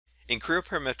In Creo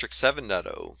Parametric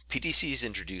 7.0, PTC has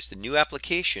introduced a new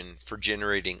application for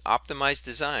generating optimized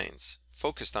designs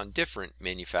focused on different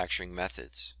manufacturing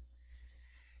methods.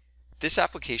 This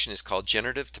application is called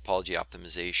Generative Topology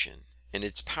Optimization, and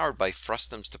it's powered by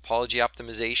Frustum's topology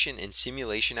optimization and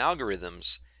simulation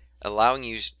algorithms, allowing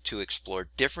you to explore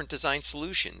different design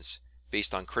solutions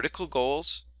based on critical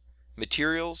goals,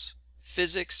 materials,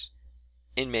 physics,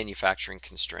 and manufacturing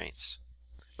constraints.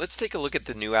 Let's take a look at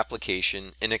the new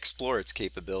application and explore its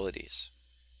capabilities.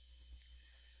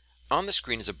 On the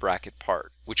screen is a bracket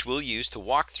part, which we'll use to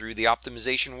walk through the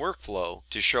optimization workflow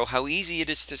to show how easy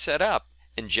it is to set up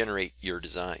and generate your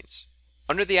designs.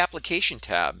 Under the Application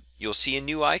tab, you'll see a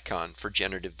new icon for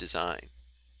Generative Design.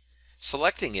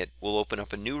 Selecting it will open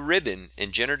up a new ribbon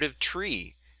and generative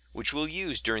tree, which we'll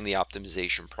use during the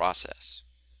optimization process.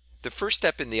 The first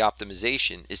step in the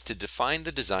optimization is to define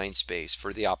the design space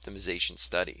for the optimization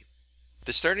study.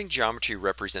 The starting geometry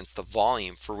represents the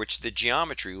volume for which the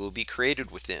geometry will be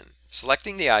created within.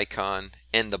 Selecting the icon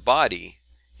and the body,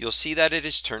 you'll see that it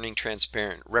is turning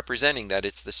transparent, representing that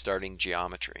it's the starting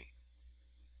geometry.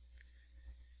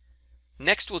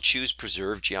 Next, we'll choose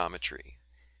Preserve Geometry.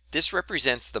 This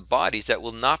represents the bodies that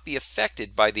will not be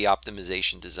affected by the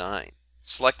optimization design.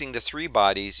 Selecting the three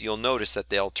bodies, you'll notice that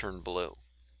they'll turn blue.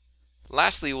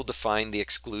 Lastly, we'll define the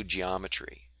Exclude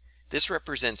Geometry. This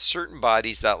represents certain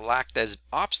bodies that lacked as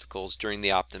obstacles during the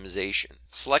optimization.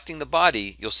 Selecting the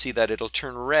body, you'll see that it'll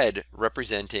turn red,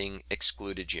 representing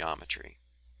excluded geometry.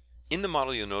 In the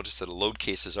model, you'll notice that a load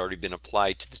case has already been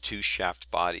applied to the two shaft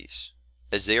bodies.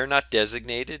 As they are not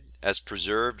designated as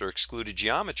preserved or excluded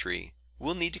geometry,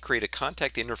 we'll need to create a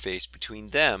contact interface between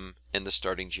them and the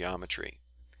starting geometry.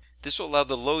 This will allow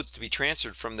the loads to be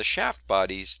transferred from the shaft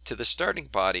bodies to the starting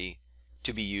body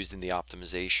to be used in the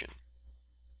optimization.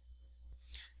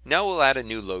 Now we'll add a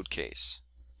new load case.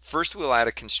 First, we'll add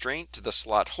a constraint to the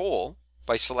slot hole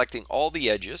by selecting all the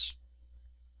edges.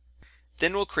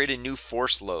 Then we'll create a new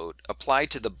force load applied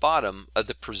to the bottom of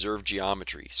the preserved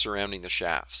geometry surrounding the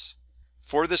shafts.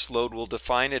 For this load, we'll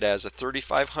define it as a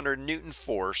 3,500 Newton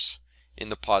force in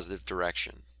the positive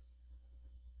direction.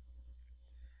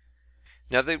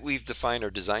 Now that we've defined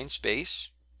our design space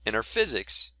and our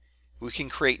physics, we can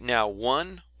create now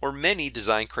one or many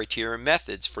design criteria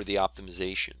methods for the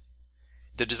optimization.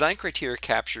 The design criteria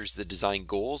captures the design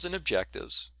goals and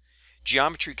objectives,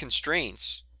 geometry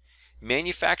constraints,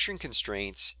 manufacturing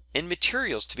constraints, and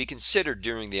materials to be considered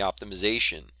during the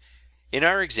optimization. In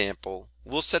our example,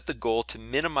 we'll set the goal to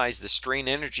minimize the strain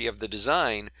energy of the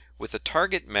design with a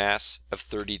target mass of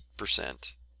 30%.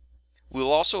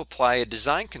 We'll also apply a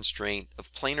design constraint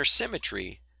of planar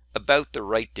symmetry about the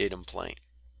right datum plane.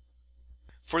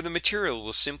 For the material,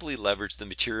 we'll simply leverage the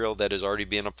material that has already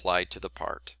been applied to the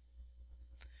part.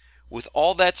 With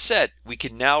all that set, we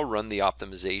can now run the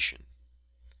optimization.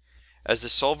 As the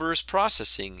solver is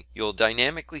processing, you'll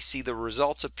dynamically see the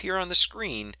results appear on the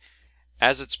screen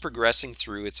as it's progressing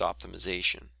through its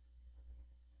optimization.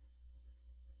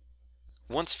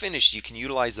 Once finished, you can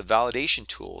utilize the validation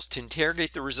tools to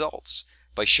interrogate the results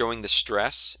by showing the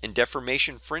stress and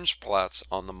deformation fringe plots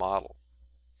on the model.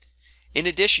 In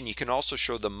addition, you can also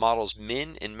show the model's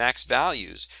min and max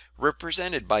values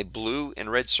represented by blue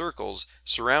and red circles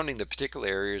surrounding the particular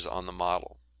areas on the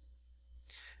model.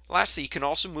 Lastly, you can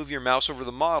also move your mouse over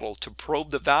the model to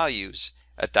probe the values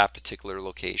at that particular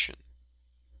location.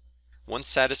 Once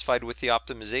satisfied with the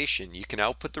optimization, you can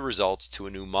output the results to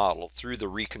a new model through the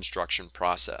reconstruction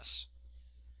process.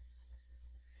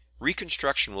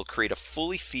 Reconstruction will create a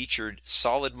fully featured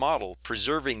solid model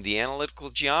preserving the analytical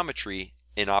geometry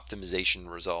and optimization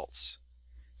results.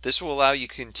 This will allow you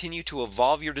to continue to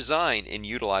evolve your design and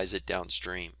utilize it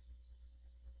downstream.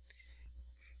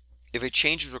 If a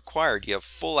change is required, you have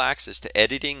full access to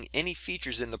editing any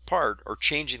features in the part or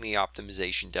changing the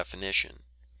optimization definition.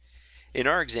 In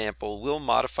our example, we'll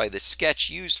modify the sketch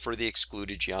used for the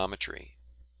excluded geometry.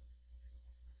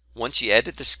 Once you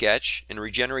edit the sketch and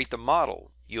regenerate the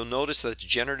model, you'll notice that the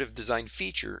generative design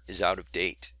feature is out of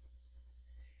date.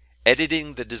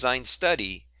 Editing the design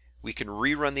study, we can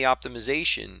rerun the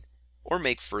optimization or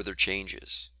make further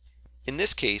changes. In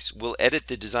this case, we'll edit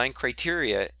the design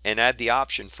criteria and add the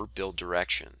option for build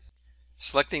direction.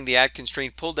 Selecting the Add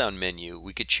Constraint pull-down menu,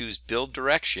 we could choose Build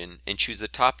Direction and choose the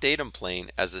top datum plane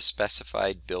as the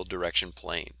specified build direction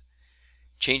plane.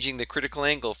 Changing the critical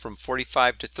angle from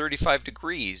 45 to 35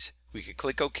 degrees, we could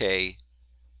click OK,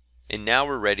 and now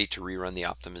we're ready to rerun the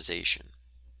optimization.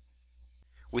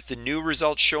 With the new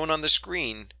results shown on the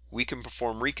screen, we can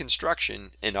perform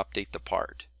reconstruction and update the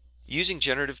part. Using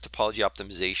Generative Topology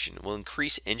Optimization will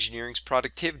increase engineering's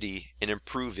productivity and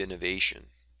improve innovation.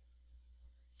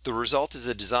 The result is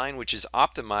a design which is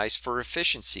optimized for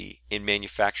efficiency and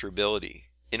manufacturability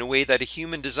in a way that a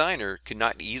human designer could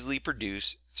not easily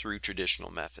produce through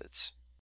traditional methods.